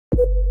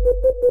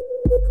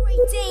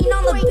Dane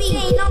on the beat,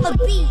 Dane on the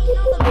beat.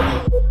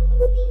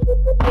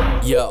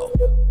 Yo.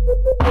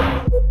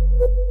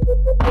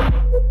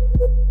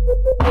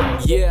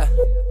 Yeah.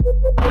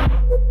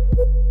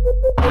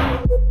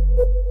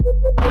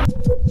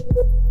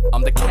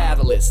 I'm the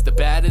catalyst, the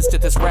baddest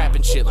at this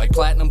rapping shit, like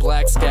platinum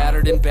black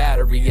scattered in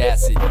battery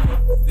acid.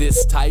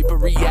 This type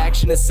of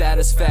reaction is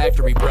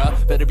satisfactory,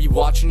 bruh. Better be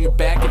watching your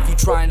back if you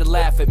trying to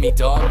laugh at me,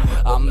 dog.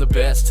 I'm the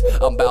best,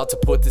 I'm about to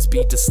put this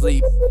beat to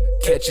sleep.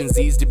 Catching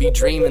Z's to be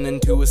dreaming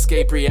and to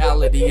escape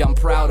reality. I'm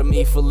proud of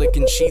me for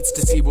licking sheets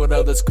to see what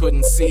others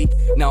couldn't see.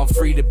 Now I'm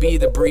free to be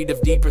the breed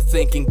of deeper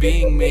thinking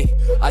being me.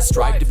 I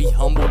strive to be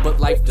humble, but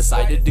life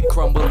decided to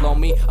crumble on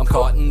me. I'm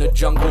caught in the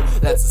jungle,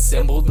 that's a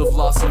symbol of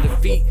loss and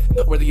defeat,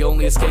 where the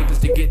only escape is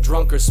to get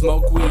drunk or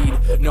smoke weed.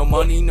 No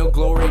money, no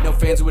glory, no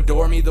fans who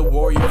adore me. The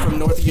warrior from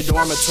north of your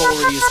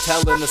dormitory is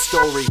telling a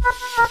story.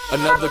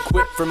 Another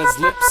quip from his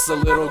lips, a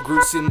little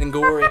gruesome and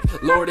gory.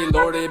 Lordy,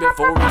 lordy,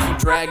 before we keep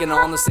dragging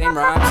on the same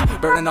rhymes,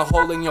 burning a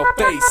hole in your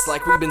face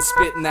like we've been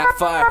spitting that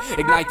fire.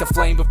 Ignite the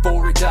flame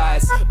before it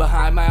dies.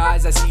 Behind my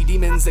eyes I see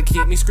demons that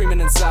keep me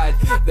screaming inside.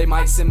 They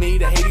might send me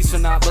to Hades for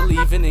not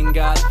believing in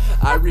God.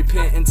 I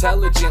repent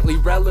intelligently,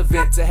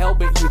 relevant to hell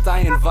but youth I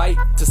invite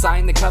to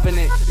sign the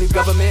covenant. New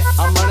government,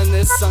 I'm running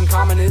this.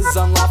 Uncommon is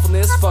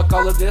unlawfulness. Fuck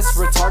all of this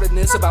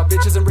retardedness about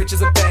bitches and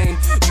riches and fame.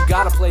 You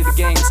gotta play the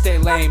game, stay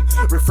lame,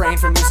 refrain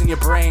from using your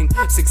brain.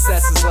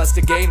 Success is less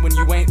to gain when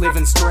you ain't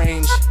living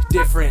strange.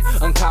 Different,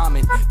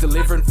 uncommon,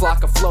 delivering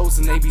flock of flows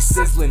and they be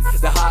sizzling.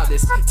 The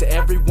hottest, to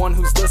everyone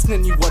who's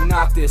listening, you are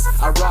not this.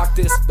 I rock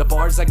this, the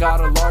bars I got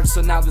are large,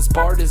 so now this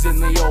bard is in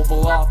the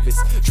Oval Office.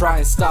 Try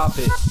and stop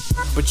it,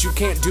 but you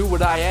can't do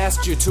what I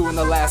asked you to in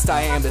the last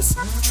iambus.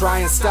 Try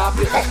and stop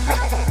it,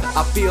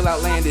 I feel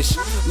outlandish.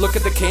 Look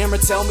at the camera,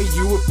 tell me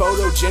you were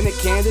photogenic,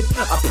 candid.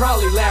 I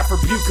probably laugh,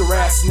 rebuke your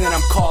ass, and then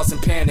I'm causing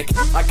panic.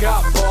 I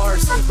got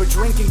bars, but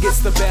drinking gets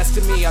the best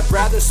of me. I'd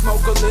rather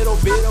smoke a little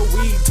bit of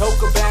weed,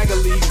 toke a bag of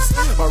leaves.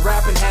 My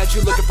rapping had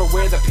you looking for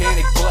where the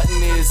panic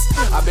button is.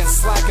 I've been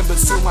slacking, but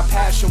soon my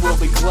passion will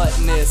be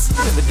gluttonous.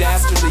 The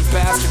dastardly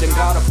bastard and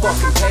got a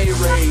fucking pay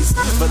raise,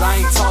 but I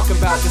ain't talking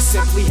about just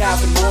simply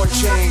having more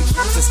change.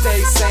 To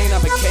stay sane,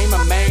 I became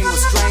a man with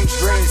strange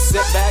dreams.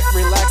 Sit back,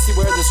 relax, see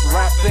where this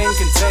rap thing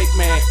can take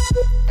me.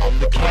 I'm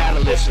the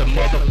catalyst, the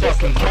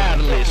motherfucking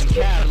catalyst.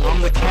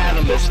 I'm the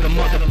catalyst, the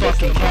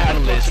motherfucking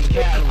catalyst.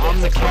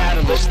 I'm the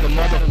catalyst, the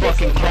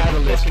motherfucking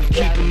catalyst.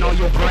 Keeping all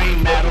your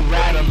brain matter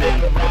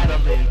rattling.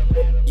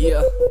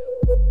 Yeah.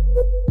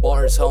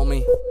 Bars,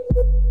 homie.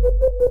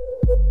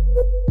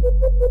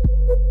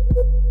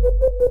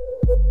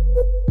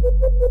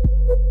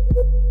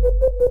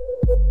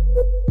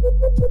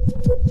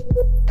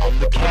 I'm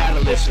the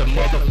catalyst, the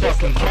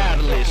motherfucking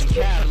catalyst.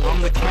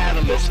 I'm the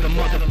catalyst, the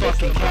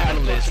motherfucking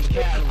catalyst.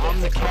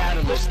 I'm the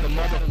catalyst, the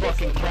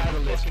motherfucking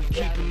catalyst.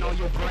 Keeping all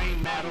your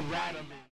brain matter rattling.